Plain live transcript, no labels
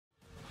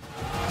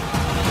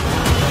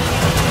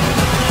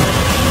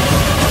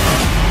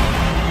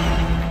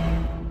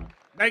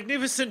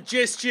Magnificent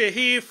gesture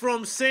here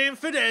from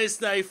Samford as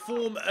they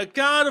form a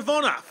guard of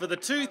honour for the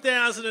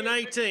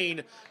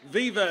 2018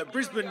 Viva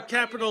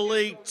Capital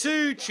League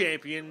 2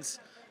 champions,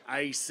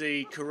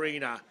 AC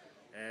Carina,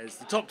 as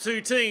the top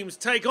two teams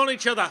take on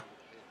each other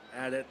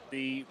out at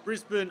the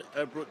Brisbane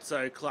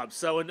Abruzzo Club.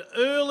 So an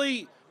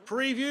early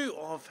preview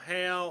of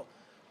how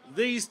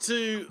these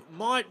two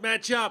might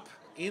match up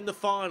in the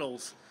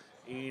finals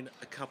in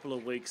a couple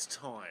of weeks'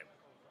 time.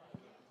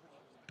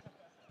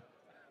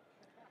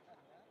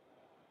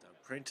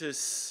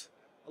 Apprentice,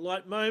 a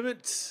light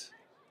moment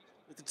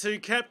with the two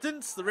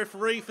captains, the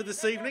referee for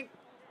this evening.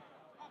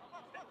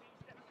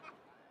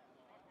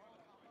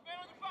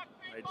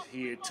 Right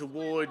here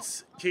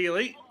towards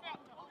Keeley.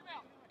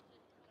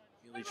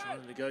 Keeley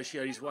trying to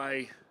negotiate his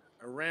way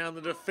around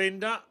the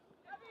defender.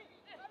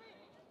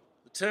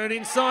 The turn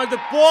inside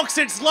the box,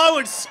 it's low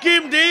and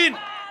skimmed in.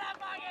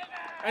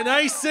 And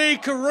AC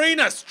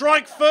Carina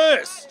strike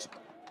first.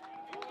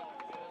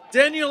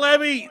 Daniel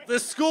Abbey, the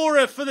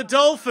scorer for the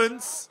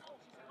Dolphins.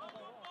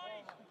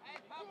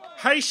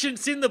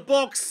 Patience in the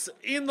box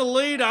in the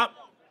lead-up.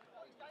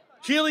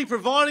 Keeley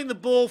providing the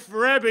ball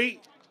for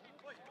Abbey,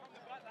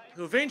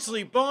 who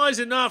eventually buys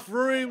enough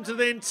room to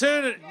then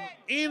turn it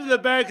into the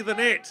back of the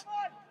net.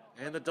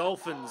 And the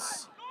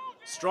Dolphins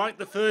strike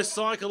the first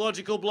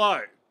psychological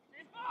blow.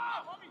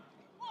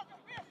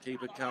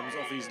 Keeper comes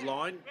off his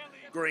line.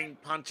 Green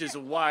punches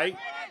away.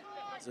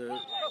 There's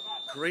a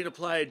Carina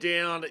player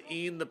down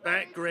in the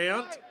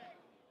background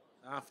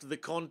after the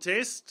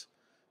contest.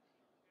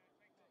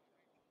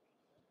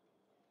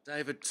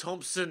 David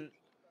Thompson,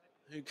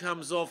 who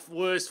comes off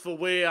worse for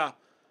wear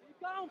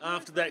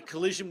after that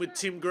collision with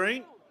Tim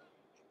Green.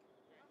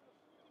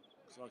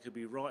 Looks like he'll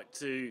be right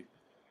to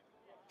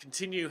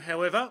continue,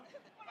 however.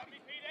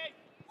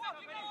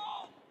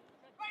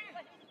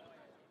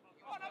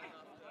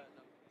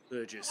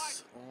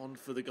 Burgess on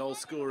for the goal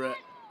scorer,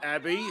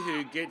 Abbey,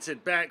 who gets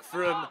it back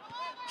from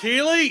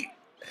Keeley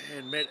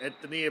and met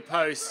at the near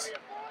post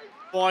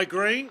by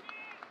Green.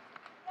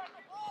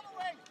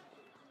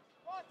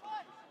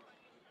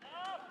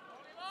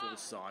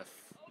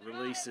 Forsyth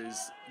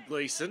releases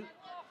Gleeson.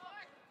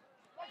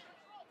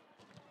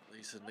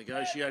 Gleeson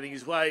negotiating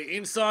his way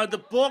inside the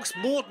box.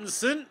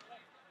 Mortensen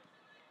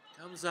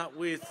comes up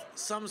with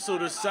some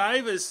sort of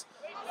save as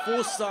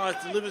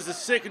Forsyth delivers a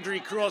secondary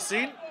cross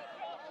in.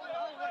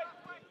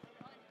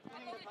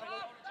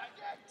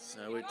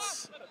 So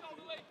it's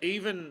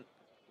even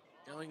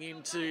going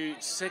into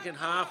second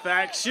half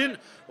action,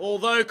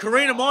 although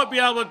Carina might be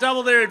able to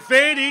double their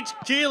advantage.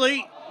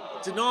 Keeley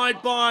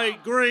denied by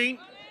Green.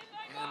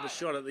 And the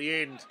shot at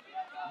the end,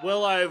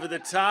 well over the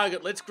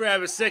target. Let's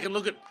grab a second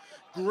look at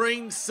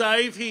Green's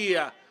save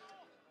here.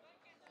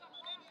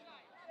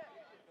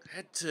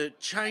 Had to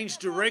change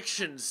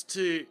directions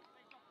to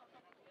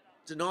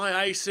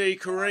deny AC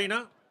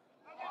Carina.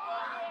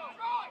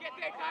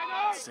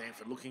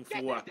 Samford looking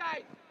for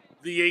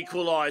the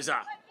equaliser.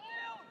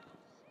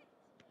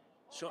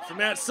 Shot from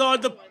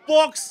outside the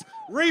box.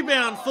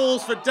 Rebound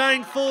falls for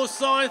Dane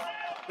Forsyth,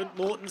 but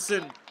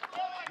Mortensen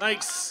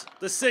makes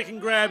the second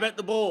grab at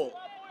the ball.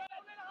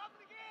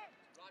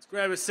 Let's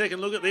grab a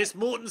second look at this.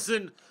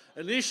 Mortensen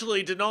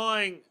initially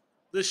denying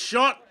the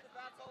shot,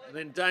 and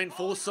then Dane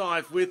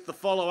Forsyth with the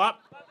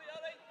follow-up.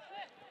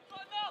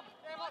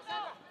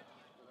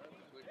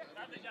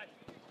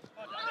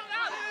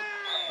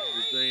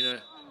 There's been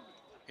a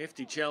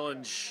hefty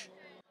challenge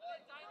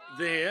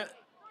there.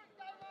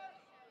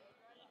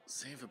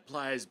 Samford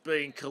players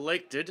being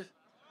collected.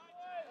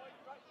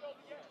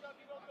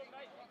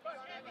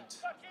 And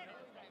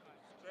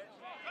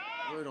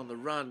word on the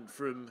run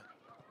from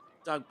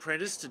Doug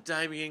Prentice to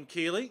Damien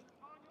Keeley.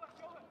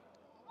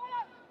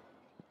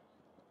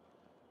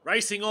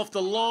 Racing off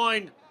the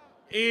line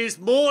is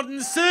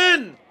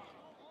Mortensen.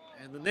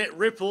 And the net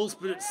ripples,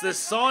 but it's the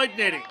side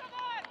netting.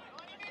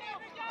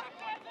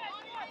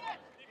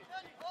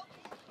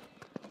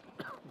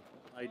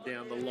 Laid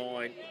down the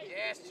line.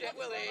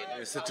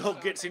 As the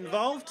dog gets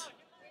involved.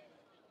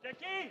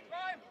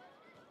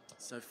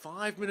 So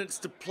 5 minutes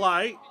to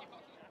play.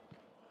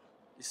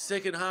 The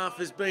second half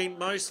has been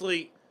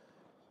mostly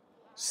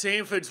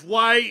Samford's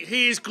way.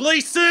 Here's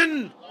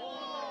Gleeson.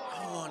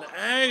 Oh, and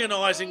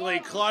agonisingly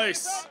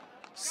close.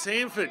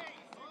 Samford,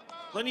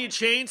 plenty of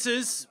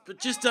chances, but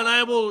just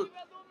unable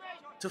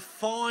to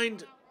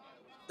find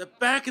the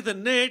back of the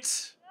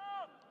net.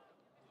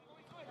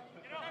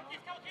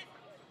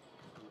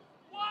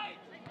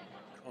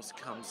 Cross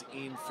comes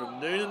in from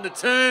Noonan. The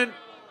turn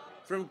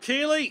from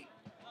Keeley.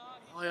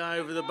 High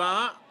over the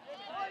bar.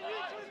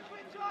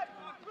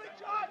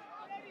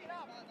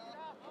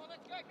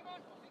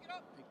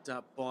 Picked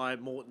up by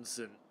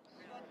Mortensen.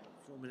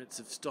 4 minutes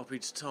of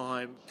stoppage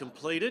time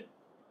completed.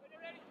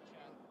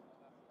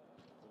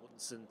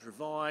 Mortensen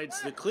provides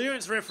the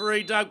clearance.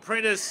 Referee Doug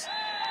Prentice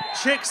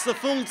checks the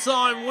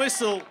full-time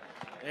whistle.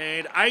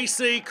 And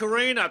AC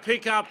Carina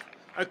pick up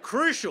a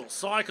crucial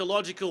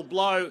psychological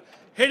blow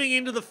heading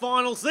into the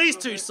finals. These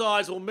two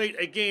sides will meet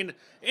again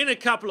in a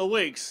couple of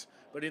weeks.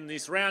 But in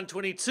this round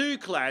 22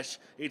 clash,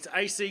 it's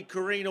AC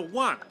Carina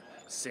 1,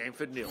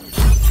 Samford 0.